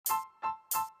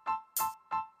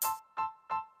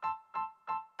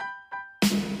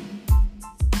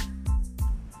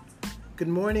Good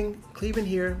morning, Cleveland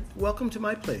here. Welcome to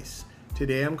my place.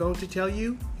 Today I'm going to tell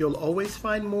you you'll always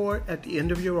find more at the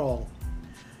end of your all.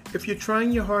 If you're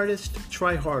trying your hardest,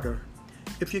 try harder.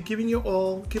 If you're giving your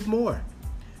all, give more.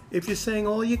 If you're saying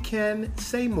all you can,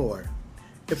 say more.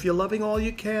 If you're loving all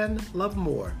you can, love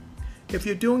more. If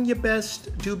you're doing your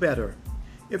best, do better.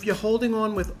 If you're holding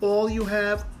on with all you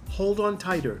have, hold on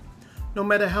tighter. No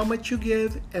matter how much you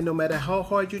give and no matter how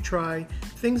hard you try,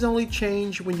 things only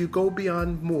change when you go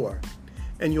beyond more.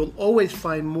 And you'll always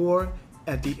find more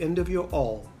at the end of your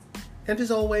all. And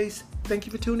as always, thank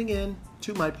you for tuning in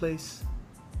to my place.